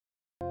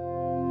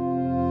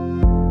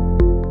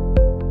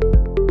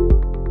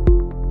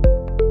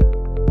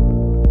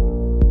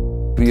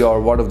We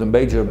are one of the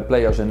major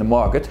players in the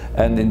market,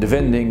 and in the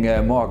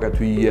vending market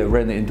we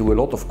ran into a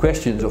lot of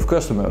questions of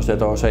customers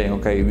that are saying,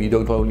 okay, we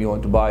don't only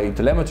want to buy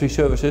telemetry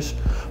services,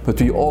 but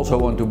we also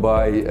want to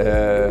buy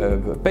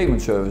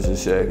payment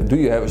services. Do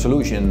you have a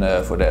solution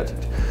for that?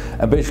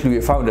 And basically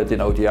we found that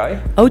in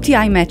OTI.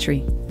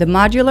 otiMetry, the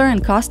modular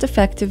and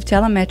cost-effective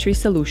telemetry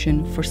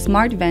solution for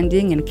smart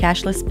vending and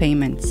cashless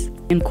payments,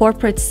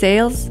 incorporates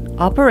sales,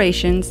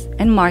 operations,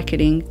 and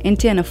marketing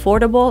into an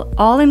affordable,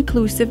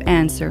 all-inclusive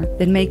answer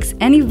that makes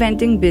any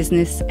vending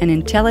business an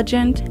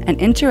intelligent and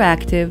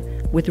interactive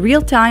with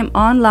real-time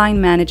online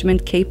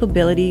management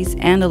capabilities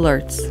and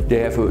alerts. They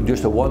have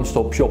just a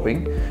one-stop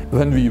shopping.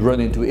 When we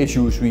run into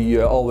issues, we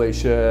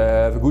always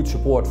have a good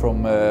support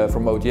from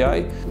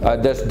OTI.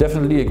 That's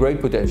definitely a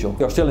great potential.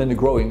 We are still in the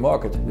growing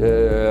market.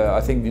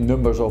 I think the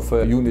numbers of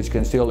units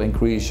can still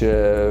increase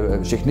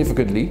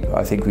significantly.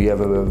 I think we have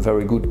a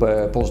very good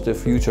positive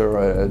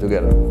future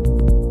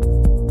together.